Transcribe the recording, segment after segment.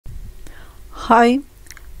Hi,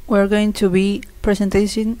 we're going to be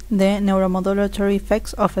presenting the neuromodulatory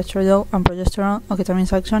effects of estradiol and progesterone on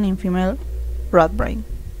ketamine's action in female rat brain.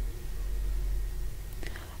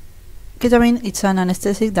 Ketamine is an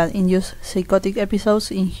anesthetic that induces psychotic episodes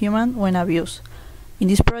in humans when abused. In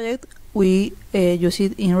this project, we use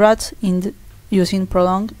it in rats using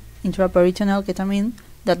prolonged intraperitoneal ketamine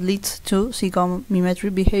that leads to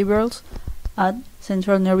psychotomimetic behaviors and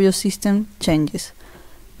central nervous system changes.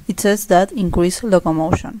 It says that increase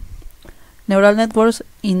locomotion. Neural networks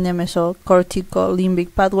in the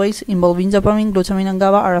mesocorticolimbic pathways involving dopamine, glutamine, and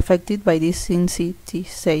GABA are affected by this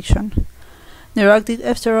sensitization. Neuroactive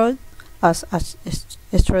steroids, as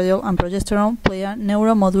estradiol and progesterone, play a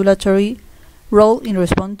neuromodulatory role in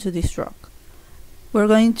response to this drug. We're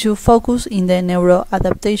going to focus in the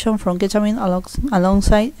neuroadaptation from ketamine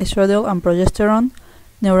alongside estradiol and progesterone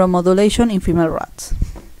neuromodulation in female rats.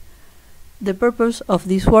 The purpose of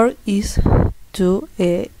this work is to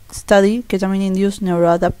study ketamine-induced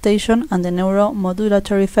neuroadaptation and the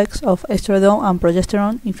neuromodulatory effects of estradiol and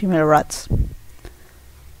progesterone in female rats.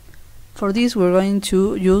 For this, we're going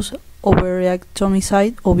to use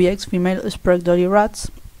ovariectomized OVX female Sprague-Dawley rats,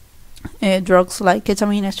 drugs like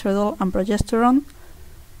ketamine, estradiol, and progesterone,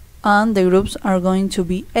 and the groups are going to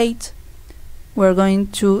be 8. We're going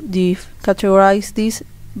to categorize this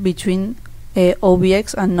between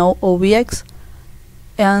OVX and non-OVX,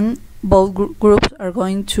 and both groups are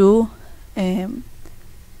going to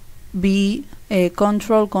be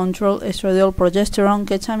control, estradiol, progesterone,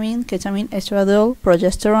 ketamine, estradiol,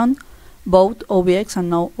 progesterone, both OVX and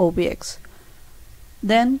non-OVX.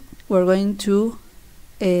 Then we're going to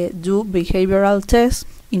do behavioral tests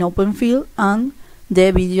in open field, and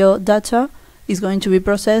the video data is going to be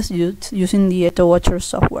processed using the EthoWatcher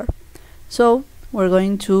software. So we're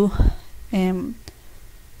going to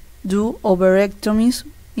do ovariectomies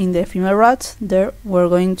in the female rats. There we're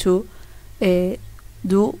going to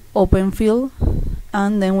do open field,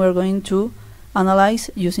 and then we're going to analyze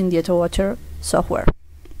using the EthoWatcher software.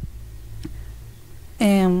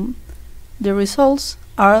 The results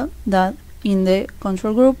are that in the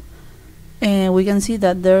control group we can see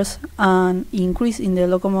that there's an increase in the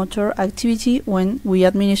locomotor activity when we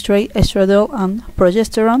administer estradiol and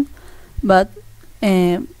progesterone, but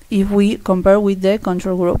if we compare with the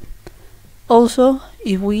control group. Also,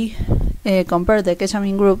 if we compare the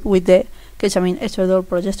ketamine group with the ketamine estradiol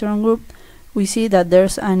progesterone group, we see that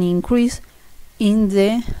there's an increase in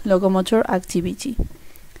the locomotor activity.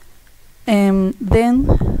 Then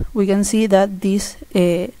we can see that this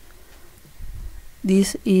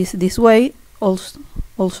is this way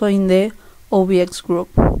also in the OVX group.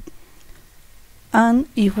 And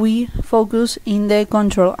if we focus in the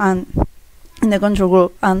control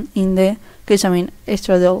group and in the ketamine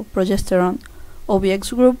estradiol progesterone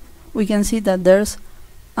OVX group, we can see that there's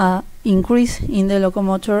an increase in the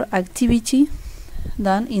locomotor activity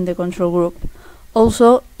than in the control group.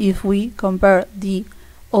 Also, if we compare the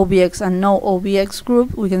OVX and no OVX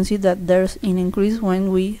group, we can see that there's an increase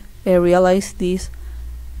when we realize this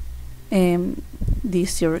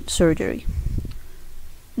surgery.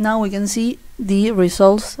 Now we can see the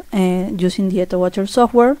results using the EthoWatcher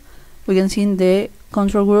software. We can see in the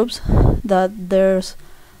control groups that there's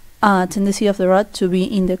a tendency of the rat to be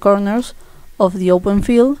in the corners of the open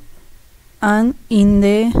field, and in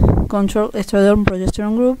the control estradiol and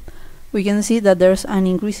progesterone group we can see that there's an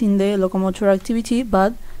increase in the locomotor activity,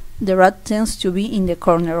 but the rat tends to be in the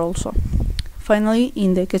corner also. Finally,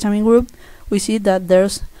 in the ketamine group we see that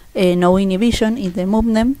there's no inhibition in the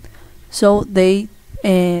movement, so they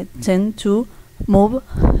tend to move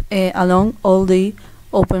along all the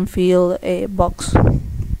open field box.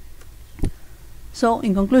 So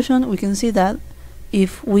in conclusion, we can see that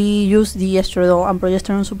if we use the estradiol and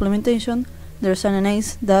progesterone supplementation, there's an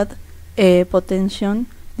analysis that potentiates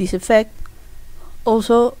this effect.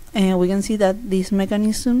 Also, we can see that this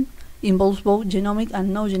mechanism involves both genomic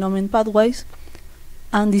and non-genomic pathways,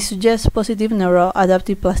 and this suggests positive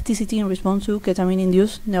neuroadaptive plasticity in response to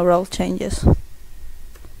ketamine-induced neural changes.